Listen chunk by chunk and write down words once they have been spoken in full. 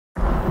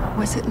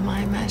Was it my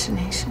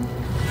imagination?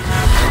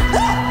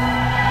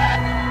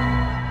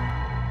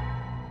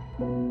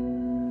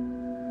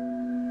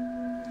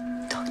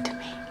 Talk to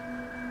me.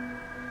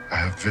 I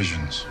have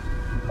visions.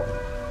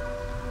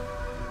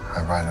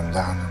 I write them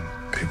down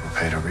and people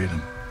pay to read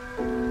them.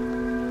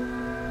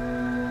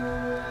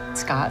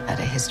 Scott had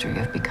a history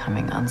of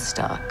becoming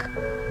unstuck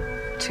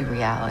to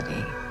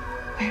reality.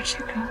 Where'd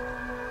you go?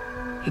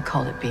 He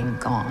called it being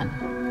gone.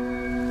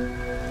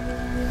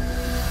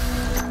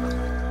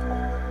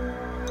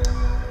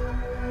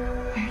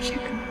 Where'd you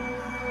go?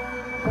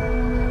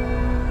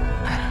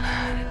 I don't know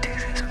how to do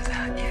this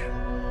without you.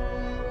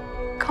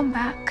 Come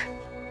back.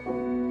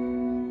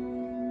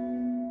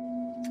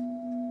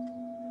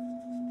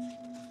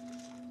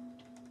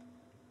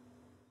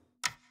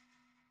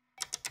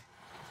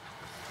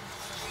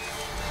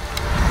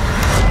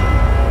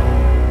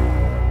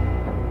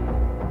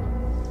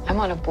 I'm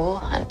on a bull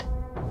hunt.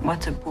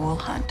 What's a bull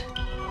hunt?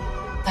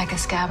 Like a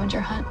scavenger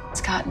hunt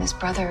Scott and his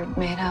brother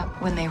made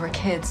up when they were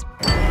kids.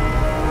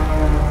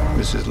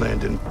 Mrs.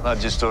 Landon, I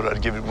just thought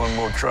I'd give it one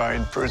more try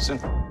in person.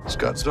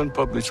 Scott's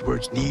unpublished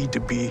works need to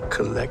be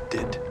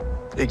collected,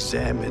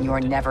 examined. You're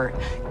never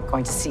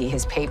going to see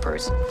his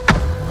papers.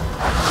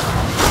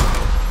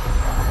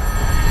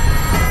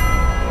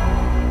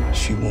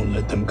 She won't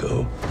let them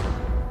go.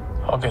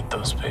 I'll get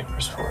those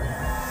papers for you.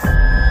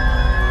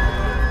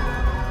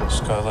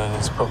 Scott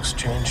Landon's books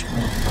changed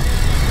me.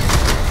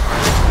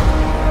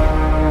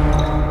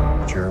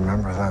 Do you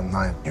remember that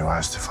night you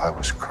asked if I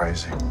was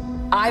crazy?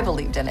 I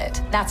believed in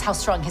it. That's how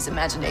strong his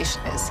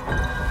imagination is.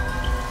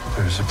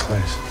 There's a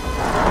place.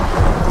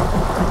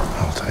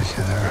 I'll take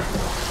you there.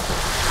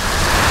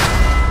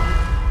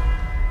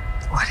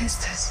 What is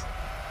this?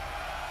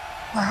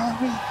 Where are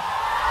we?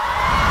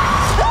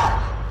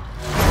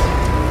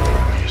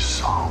 You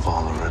solve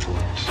all the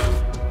riddles,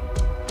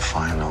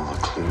 find all the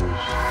clues,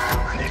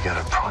 and you get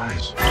a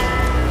prize.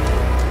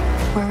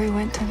 Where we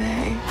went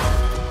today,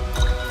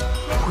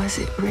 was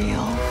it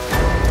real?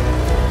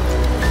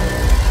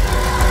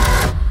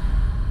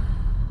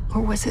 Or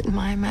was it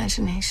my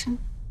imagination?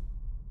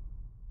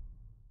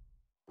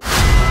 I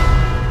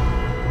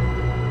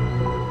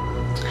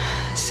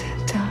said,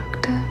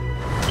 Doctor,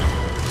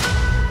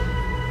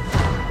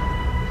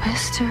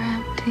 Mr.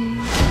 Empty,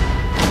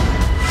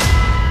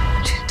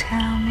 would you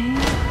tell me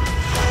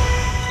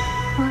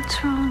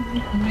what's wrong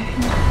with me?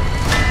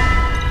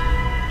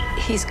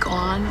 He's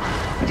gone,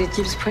 but he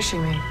keeps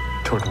pushing me.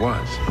 Toward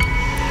what?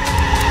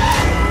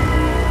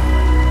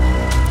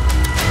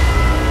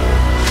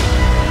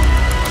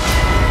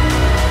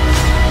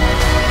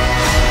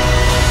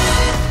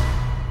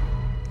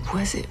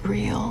 Was it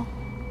real?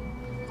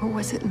 Or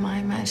was it my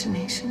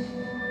imagination?